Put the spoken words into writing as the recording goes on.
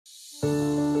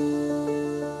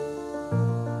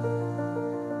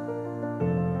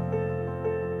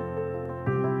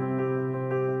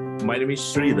My name is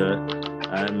Sridhar.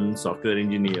 I'm software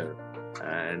engineer,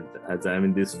 and as I'm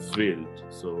in this field,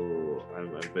 so I'm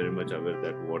very much aware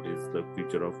that what is the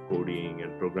future of coding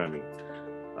and programming.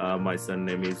 My son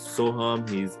name is Soham.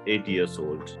 He's 8 years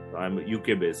old. I'm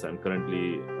UK based. I'm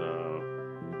currently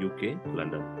UK,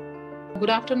 London. Good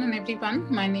afternoon, everyone.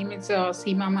 My name is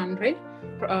Seema Mandre.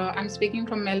 I'm speaking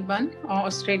from Melbourne,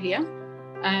 Australia.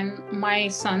 And my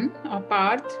son,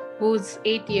 Parth, who's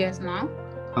 8 years now.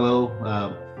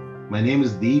 Hello, my name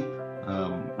is Deep.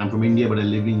 I'm from India, but I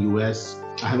live in US.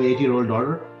 I have an 8-year-old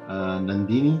daughter,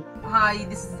 Nandini. Hi,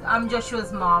 I'm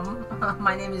Joshua's mom.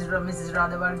 My name is Mrs.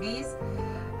 Radha Varghese.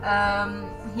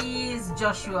 He is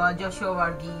Joshua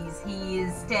Varghese. He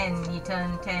is 10. He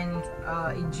turned 10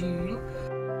 in June.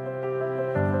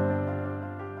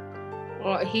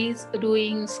 He's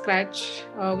doing Scratch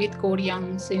with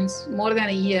Codeyoung since more than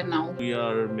a year now. We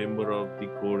are a member of the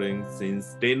Codeyoung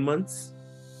since 10 months.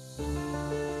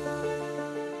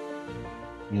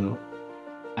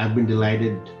 I've been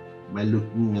delighted by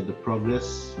looking at the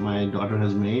progress my daughter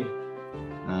has made.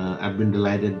 I've been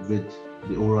delighted with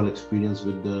the overall experience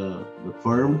with the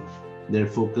firm, their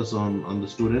focus on the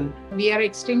student. We are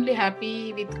extremely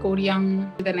happy with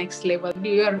Codeyoung to the next level.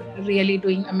 You are really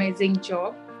doing amazing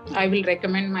job. I will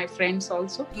recommend my friends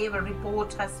also. Gave a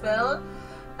report as well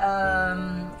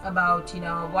about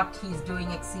what he's doing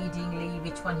exceedingly,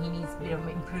 which one he needs a bit of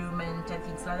improvement and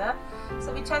things like that.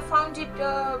 So which I found it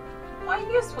quite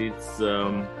useful. It's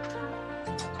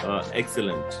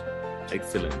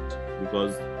excellent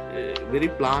because very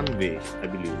planned way, I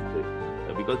believe,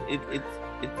 because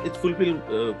it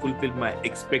fulfilled my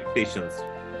expectations.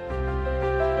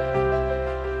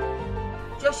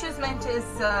 Joshua's mentor is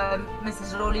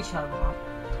Mrs. Roli Sharma.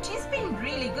 She's been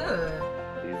really good.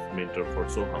 He's mentor for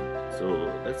Soham. So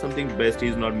that's something best.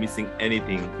 He's not missing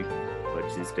anything,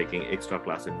 but she's taking extra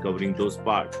class and covering those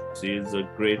parts. She is a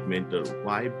great mentor.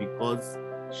 Why? Because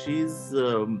she's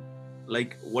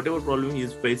like whatever problem he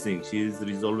is facing, she is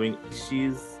resolving.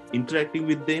 She's interacting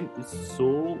with them. It's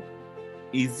so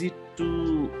easy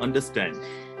to understand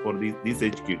for these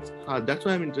age kids. That's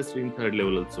why I'm interested in third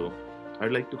level also.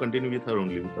 I'd like to continue with her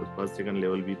only, because first, second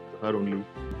level with her only.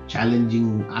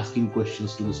 Challenging, asking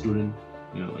questions to the student,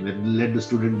 let the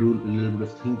student do a little bit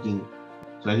of thinking.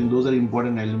 So I think those are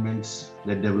important elements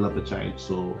that develop a child.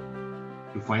 So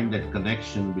to find that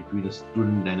connection between a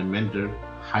student and a mentor,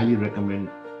 highly recommend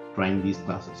trying these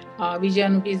classes.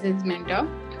 Vijay is his mentor.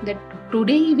 That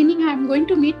today evening I'm going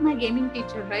to meet my gaming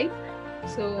teacher, right?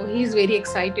 So he's very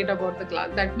excited about the class.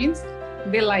 That means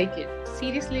they like it.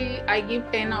 Seriously, I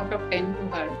give 10 out of 10 to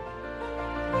her.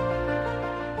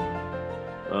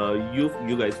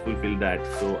 You guys fulfill that,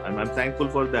 so I'm thankful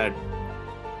for that.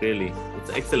 Really, it's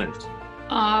excellent.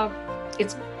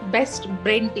 It's best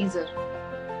brain teaser.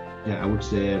 Yeah, I would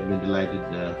say I've been delighted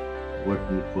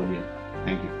working with Codeyoung.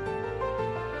 Thank you.